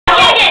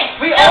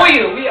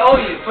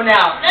for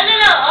now. No.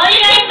 Oh,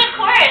 you came the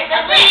chorus.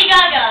 That's Lady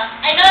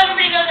Gaga. I know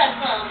everybody knows that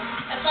song.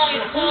 That song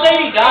is so... Who's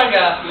Lady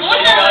Gaga? She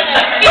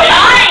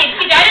died.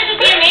 She died at the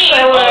VMAs.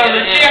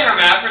 Is she a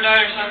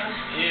hermaphrodite or something?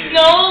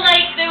 No,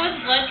 like, there was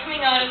blood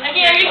coming out of it.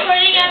 Okay, are you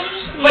recording,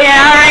 Abby?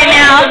 Yeah, right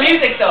now. The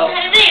music, though.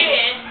 How to sing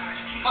it?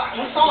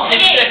 What song?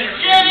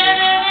 Okay.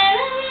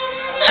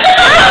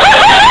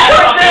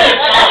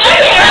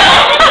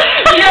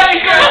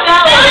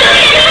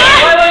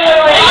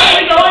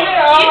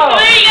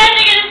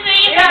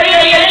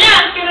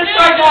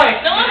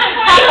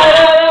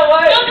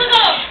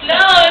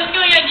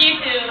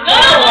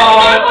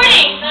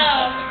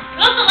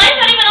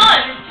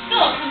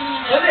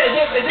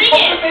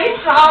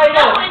 How I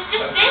know? No, it's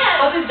just dance.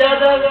 What's it?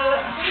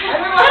 I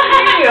remember watching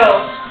the video.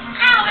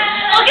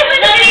 Okay, but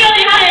the video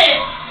behind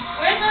it.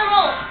 Where's the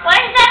remote? Why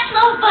is that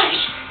slow buddy?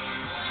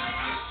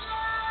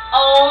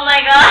 Oh my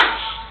gosh.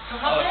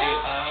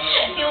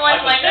 You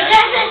want Michael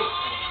Jackson?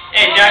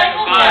 Hey,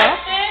 Jackson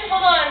 5.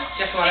 Hold on.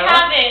 Just I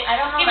have it. I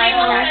don't know. Give me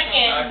 1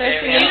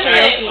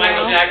 second.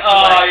 Michael Jackson.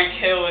 Oh, you're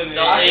killing me.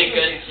 The only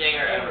good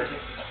singer ever.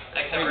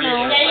 Except for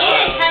Yeah, you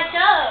didn't catch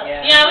up.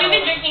 Yeah, we've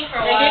been drinking for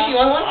a while. Hey, you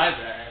want one?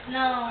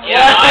 No.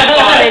 Yeah, I'm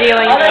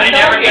videoing them. I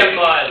never get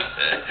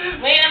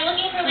buzzed. Wait, I'm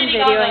looking for Lady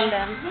Videoing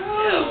Gaga. them.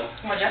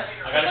 Come on, Jeff.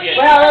 I gotta be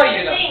Well, how are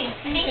you, though?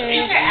 I think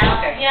these are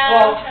out. Okay. Yeah.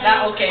 Well,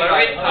 not okay. What are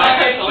we but-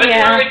 talking about?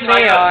 Yeah, What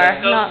they are.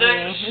 Disco Not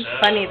Stick? me. It's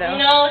funny though.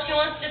 No, she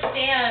wants to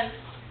stand.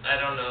 I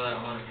don't know that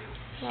one.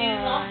 She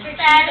lost her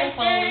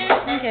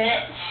phone.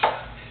 Okay.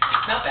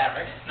 Not bad,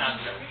 right?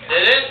 Not good.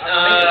 Did it?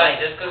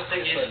 Disco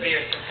Stick used to be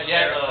your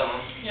Yeah.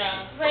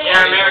 Yeah.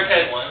 Yeah, I remember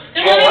because...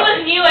 The movie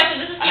was new. I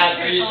said, this is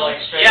the song.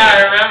 Yeah,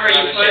 I remember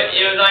you put it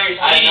was on your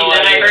CD,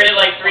 then I heard it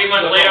like 3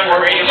 months later on the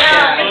radio.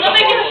 Yeah, it's what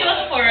big deal she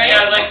was for, right?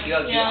 Yeah, I was like,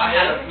 I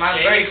had my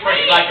very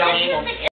first Black Album.